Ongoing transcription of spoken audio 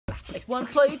1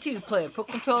 player, 2 player, put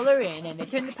controller in, and they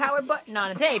turn the power button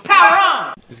on and say, power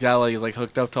on! This guy he's like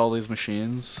hooked up to all these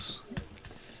machines.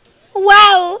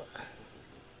 Wow!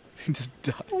 He just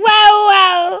died.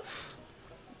 Wow!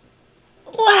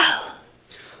 Wow!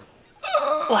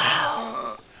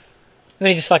 Wow! And then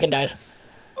he just fucking dies.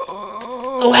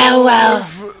 Wow!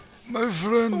 My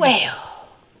friend. Wow!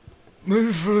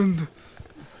 My friend.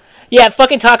 Yeah, it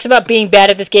fucking talks about being bad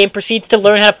at this game, proceeds to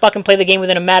learn how to fucking play the game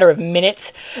within a matter of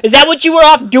minutes. Is that what you were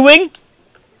off doing?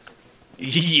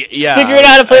 Yeah. Figuring out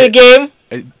how to play the game?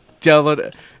 I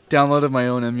downloaded my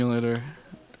own emulator.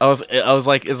 I was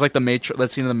like, it's like the Matrix,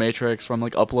 that scene in the Matrix where I'm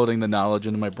like uploading the knowledge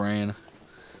into my brain.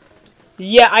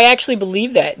 Yeah, I actually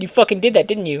believe that. You fucking did that,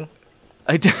 didn't you?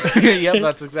 I did. Yep,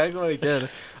 that's exactly what I did.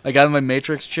 I got in my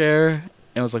Matrix chair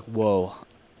and was like, whoa.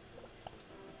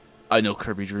 I know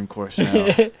Kirby Dream Course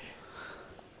now.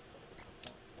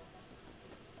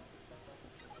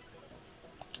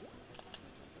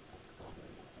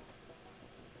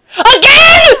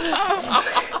 Again!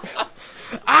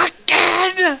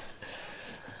 Again!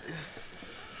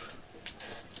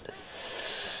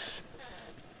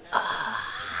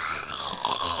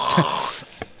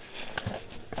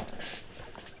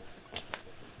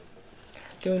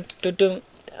 Dum dum dum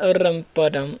rum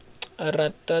ba-dum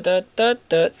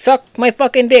suck my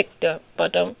fucking dick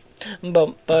ba-dum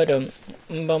bum ba-dum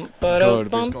bum ba-dum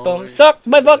bum bum suck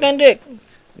my fucking dick.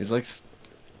 He's like,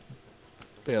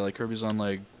 yeah, like Kirby's on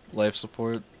like life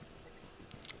support.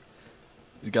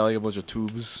 He's got like a bunch of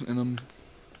tubes in him.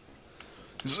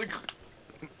 He's like,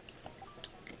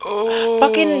 oh,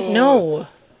 fucking no.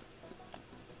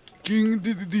 King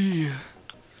Diddy.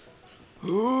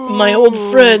 Oh, My old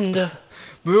friend.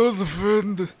 My old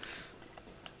friend.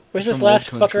 Where's this Some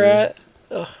last old fucker country. at?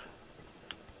 Ugh.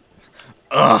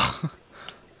 Ugh.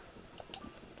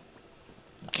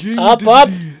 King Up, Diddy. up,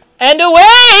 and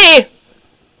away!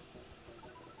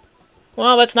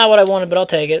 Well, that's not what I wanted, but I'll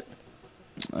take it.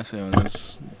 I see how it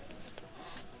is.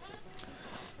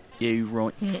 Yeah, you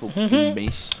wrote fucking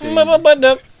base. No.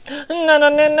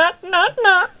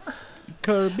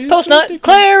 Kirby. Post-nut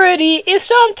clarity is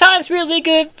sometimes really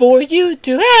good for you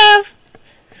to have.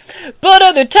 But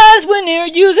other times when you're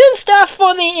using stuff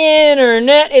on the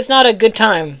internet, it's not a good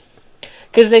time.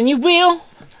 Because then you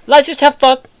realize just how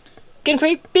fucking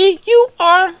creepy you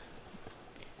are.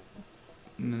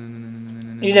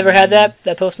 You never had that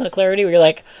post-nut clarity where you're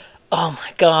like, oh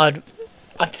my god,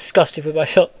 I'm disgusted with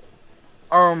myself.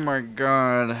 Oh my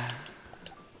god.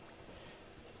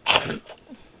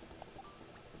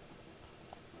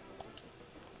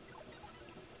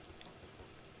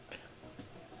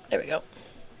 There we go.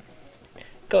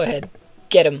 Go ahead.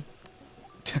 Get him.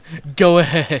 Go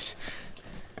ahead.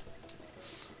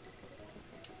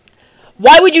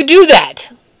 Why would you do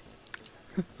that?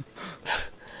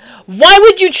 Why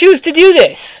would you choose to do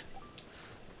this?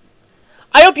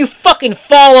 I hope you fucking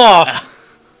fall off.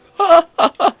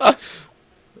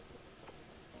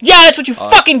 Yeah, that's what you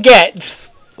fucking get.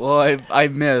 Well, I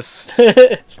missed.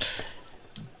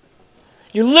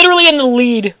 You're literally in the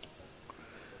lead.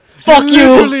 Fuck you.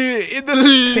 Literally in the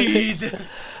lead.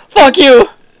 Fuck you.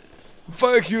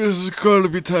 Fuck you, this is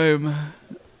Kirby time.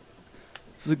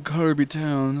 This is Kirby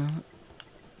town.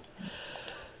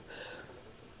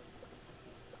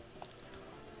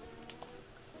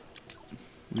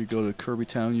 We go to Kirby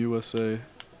Town, USA.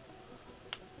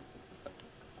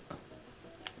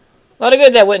 A lot of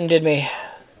good that went and did me.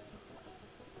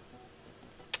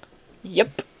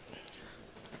 Yep.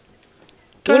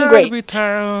 Doing Kirby great.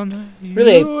 Town,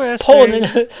 Really USA. pulling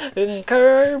in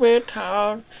Kirby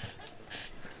Town.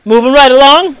 Moving right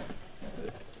along.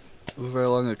 Move right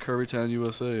along to Kirby Town,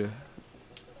 USA.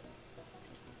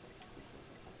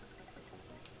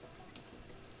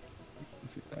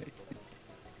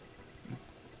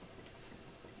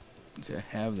 See, I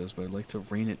have this, but I'd like to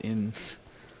rein it in.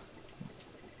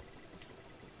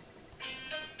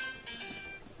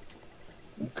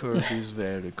 Kirby's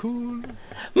very cool.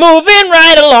 Moving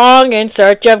right along in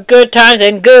search of good times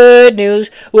and good news.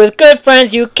 With good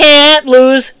friends you can't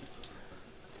lose.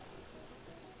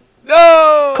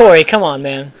 No! Corey, come on,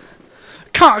 man.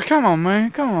 Come on, man.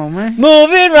 Come on, man.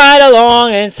 Moving right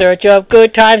along in search of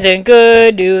good times and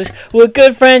good news. With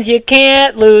good friends you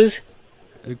can't lose.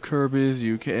 The Kirby's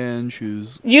you can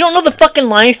choose. You don't know the fucking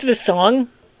lines to the song?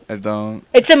 I don't.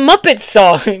 It's a Muppet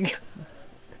song.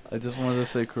 I just wanted to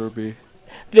say Kirby.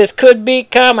 This could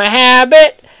become a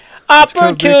habit.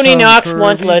 Opportunity knocks Kirby.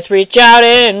 once. Let's reach out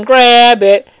and grab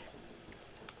it.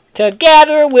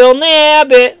 Together we'll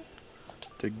nab it.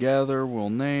 Together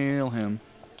we'll nail him.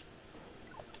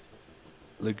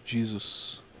 Like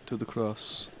Jesus to the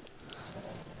cross.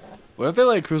 What if they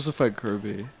like crucified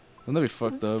Kirby? Wouldn't that be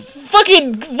fucked up?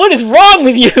 Fucking, what is wrong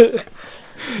with you?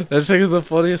 That's like the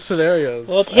funniest scenarios.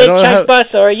 Well, it's Hitchhike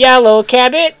Bus or Yellow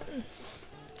Cabot.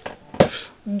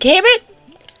 Cabot?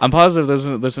 I'm positive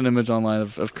there's an image online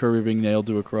of Kirby being nailed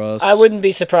to a cross. I wouldn't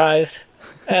be surprised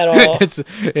at all.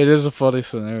 It is a funny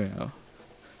scenario.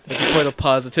 It's quite a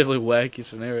positively wacky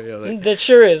scenario. That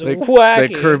sure is wacky.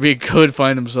 That Kirby could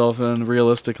find himself in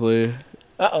realistically.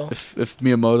 Uh-oh. If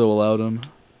Miyamoto allowed him.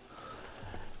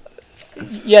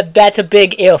 Yeah, that's a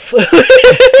big if.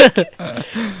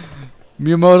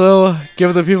 Miyamoto,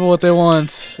 give the people what they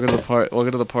want. We'll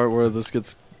get to the part where this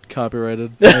gets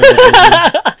copyrighted.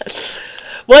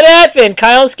 What happened?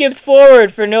 Kyle skipped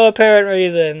forward for no apparent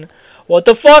reason. What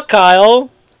the fuck, Kyle?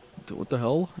 What the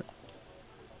hell?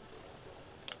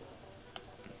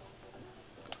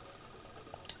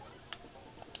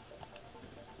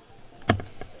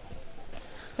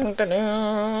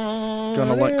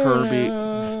 Gonna let Kirby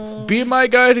be my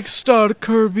guiding star,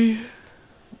 Kirby.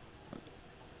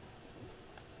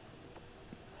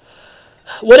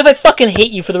 What if I fucking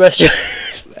hate you for the rest of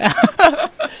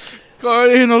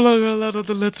Kirby, you're no longer allowed on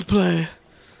the Let's Play.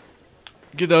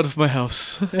 Get out of my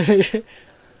house.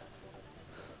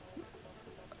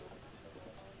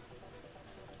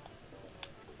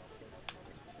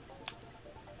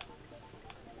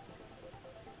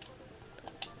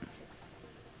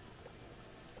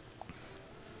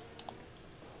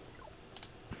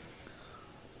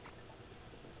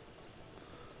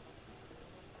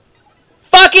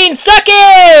 Fucking suck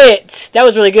it! That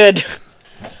was really good.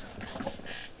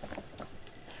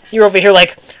 You're over here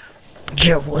like,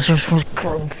 yeah, what's this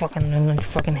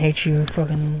fucking hate you,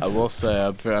 fucking. I will say,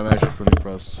 I'm actually pretty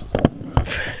impressed.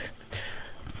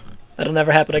 That'll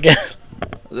never happen again.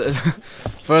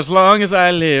 For as long as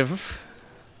I live.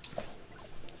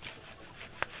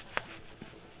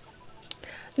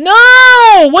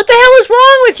 No! What the hell is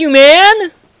wrong with you,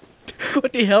 man?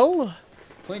 What the hell?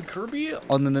 Playing Kirby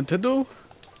on the Nintendo?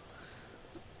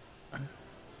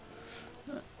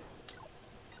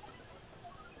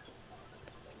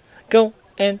 Go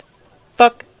and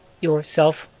fuck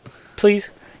yourself, please,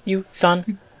 you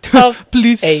son of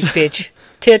Please. a bitch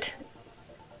tit.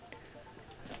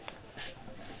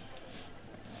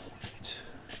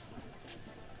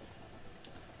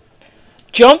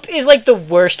 Jump is like the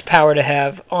worst power to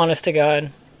have, honest to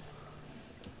God.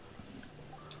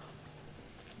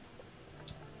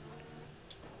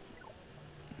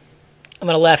 I'm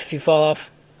gonna laugh if you fall off.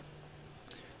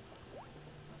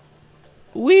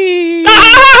 Wee!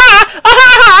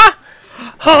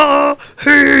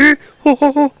 Kirby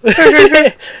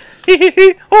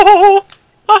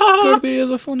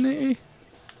is a funny.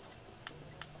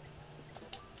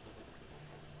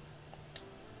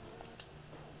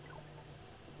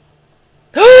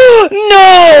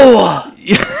 No!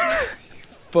 You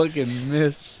fucking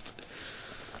missed.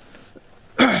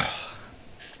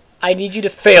 I need you to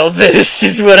fail this,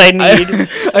 is what I need.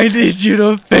 I need you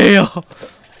to fail.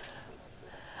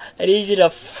 I need you to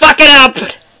fuck it up!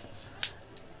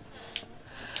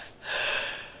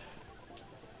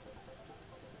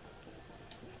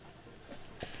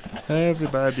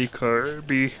 Everybody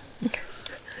Kirby.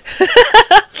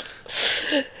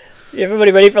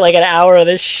 Everybody ready for like an hour of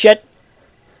this shit?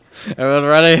 Everyone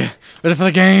ready? Ready for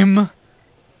the game?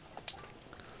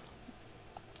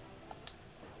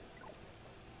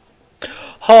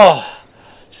 Oh,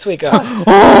 sweet God.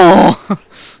 Oh!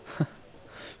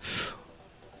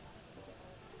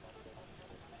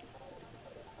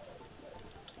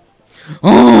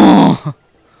 Oh!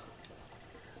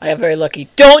 I am very lucky.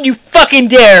 Don't you fucking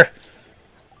dare!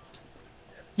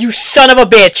 You son of a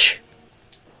bitch!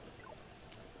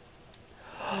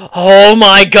 Oh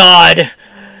my God!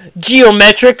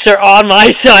 Geometrics are on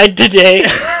my side today.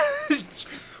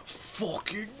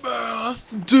 Fucking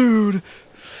math, dude.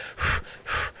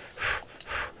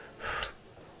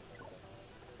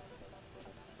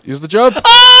 Use the jump.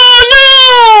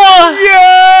 Oh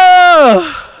no!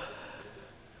 Yeah!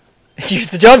 Use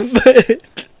the jump.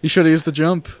 You should have used the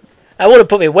jump. That would have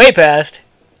put me way past.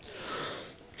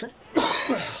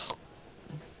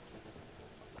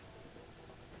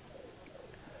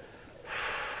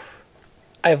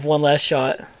 I have one last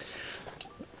shot.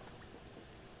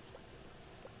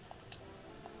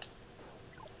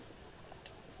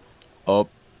 Oh.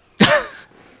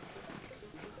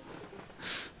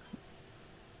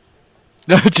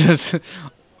 No, just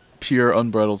pure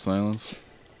unbridled silence.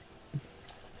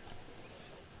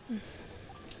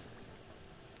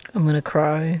 I'm gonna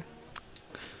cry.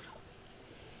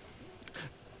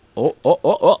 Oh, oh,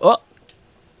 oh, oh, oh.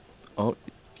 Oh,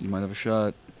 you might have a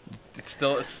shot.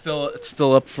 It's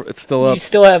still up. You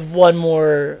still have one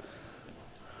more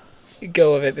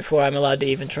go of it before I'm allowed to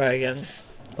even try again.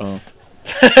 Oh.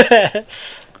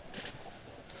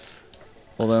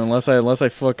 Well then, unless I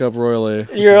fuck up royally.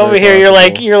 You're over here. You're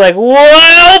like,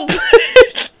 well,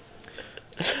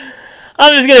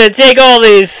 I'm just gonna take all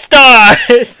these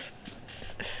stars.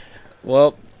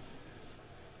 Well.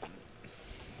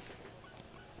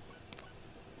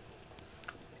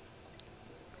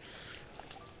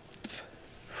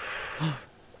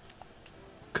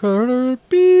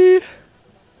 Kirby.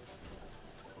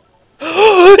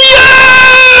 Yes!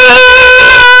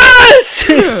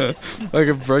 Like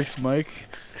it breaks Mike.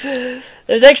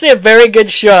 There's actually a very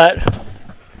good shot.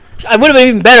 I would have been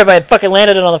even better if I had fucking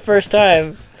landed it on the first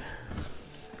time.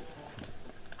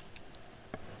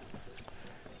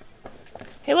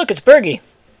 Hey, look, it's Bergie.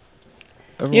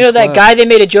 You know that guy they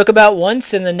made a joke about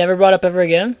once and then never brought up ever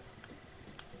again?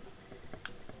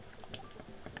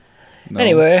 No.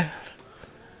 Anyway.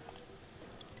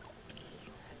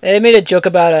 They made a joke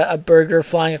about a burger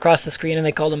flying across the screen and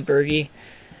they called him Bergie.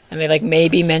 And they like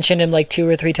maybe mentioned him like 2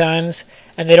 or 3 times.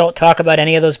 And they don't talk about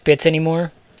any of those bits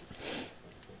anymore.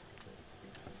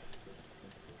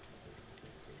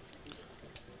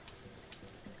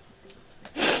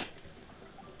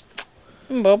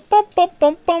 It's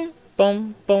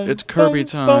Kirby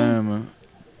time.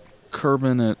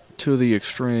 Curbing it to the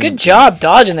extreme. Good job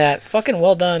dodging that. Fucking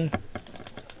well done.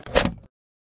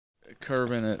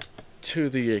 Curbing it to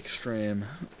the extreme.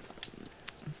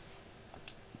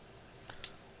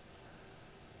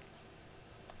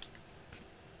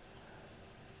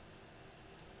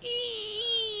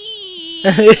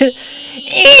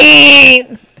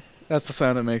 That's the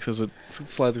sound it makes as it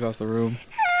slides across the room.